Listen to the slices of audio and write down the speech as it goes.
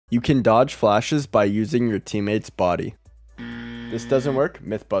You can dodge flashes by using your teammate's body. This doesn't work,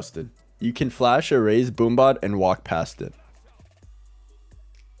 myth busted. You can flash a Raze boombot and walk past it.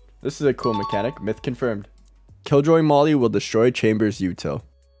 This is a cool mechanic, myth confirmed. Killjoy Molly will destroy Chambers util.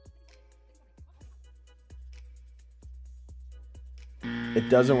 It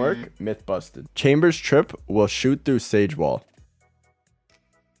doesn't work, myth busted. Chambers trip will shoot through Sage Wall.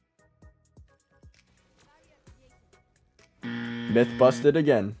 Myth busted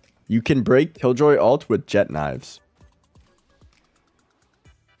again. You can break Killjoy ult with jet knives.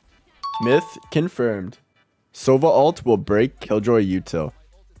 Myth confirmed. Sova ult will break Killjoy util.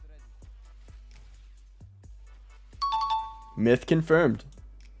 Myth confirmed.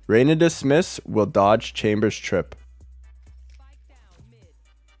 Reyna dismiss will dodge Chambers trip.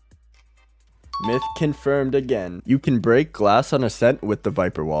 Myth confirmed again. You can break glass on ascent with the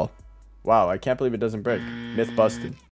Viper wall. Wow, I can't believe it doesn't break. Myth busted.